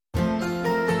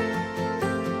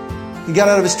he got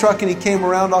out of his truck and he came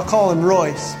around. I'll call him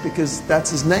Royce because that's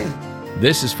his name.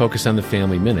 This is Focus on the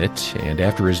Family Minute, and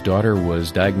after his daughter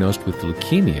was diagnosed with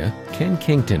leukemia, Ken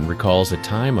Kington recalls a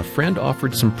time a friend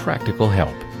offered some practical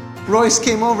help. Royce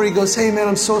came over, he goes, "Hey man,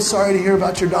 I'm so sorry to hear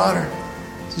about your daughter.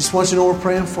 Just want you to know we're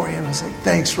praying for you." And I was like,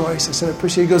 "Thanks, Royce." I said, "I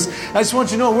appreciate it." He goes, "I just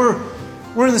want you to know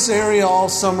we're in this area all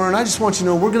summer, and I just want you to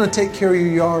know we're going to take care of your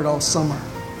yard all summer."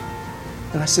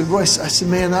 And I said, "Royce," I said,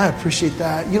 "Man, I appreciate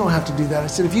that. You don't have to do that." I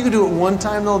said, "If you could do it one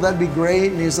time though, that'd be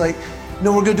great." And he was like,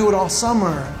 "No, we're going to do it all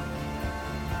summer."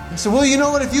 I said, "Well, you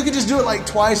know what? If you could just do it like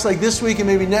twice, like this week and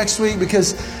maybe next week,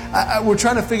 because we're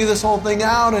trying to figure this whole thing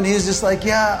out." And he's just like,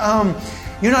 "Yeah,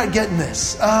 you're not getting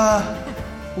this.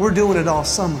 We're doing it all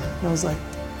summer." And I was like,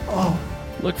 "Oh."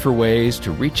 Look for ways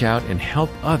to reach out and help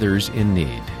others in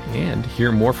need. And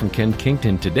hear more from Ken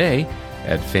Kington today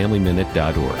at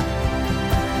FamilyMinute.org.